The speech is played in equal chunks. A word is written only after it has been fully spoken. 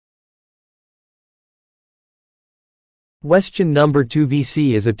Question number 2.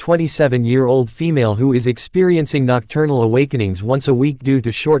 VC is a 27-year-old female who is experiencing nocturnal awakenings once a week due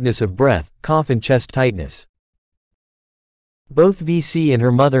to shortness of breath, cough and chest tightness. Both VC and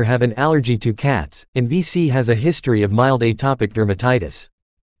her mother have an allergy to cats, and VC has a history of mild atopic dermatitis.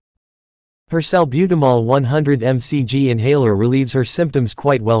 Her salbutamol 100 mcg inhaler relieves her symptoms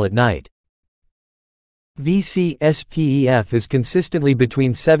quite well at night. VC's SPEF is consistently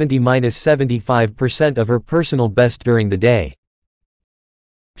between 70–75% of her personal best during the day.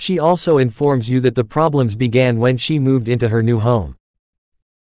 She also informs you that the problems began when she moved into her new home.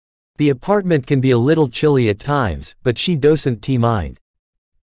 The apartment can be a little chilly at times, but she doesn't mind.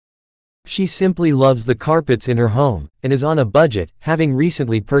 She simply loves the carpets in her home, and is on a budget, having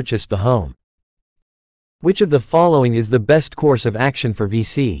recently purchased the home. Which of the following is the best course of action for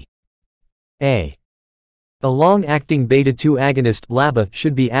VC? A. A long-acting beta-2 agonist, LABA,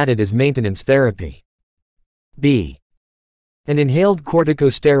 should be added as maintenance therapy. B. An inhaled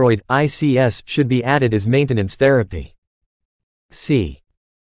corticosteroid, ICS, should be added as maintenance therapy. C.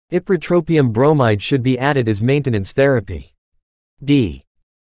 Ipratropium bromide should be added as maintenance therapy. D.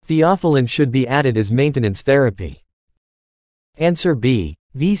 Theophylline should be added as maintenance therapy. Answer B.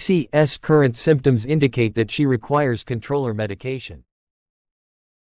 VC's current symptoms indicate that she requires controller medication.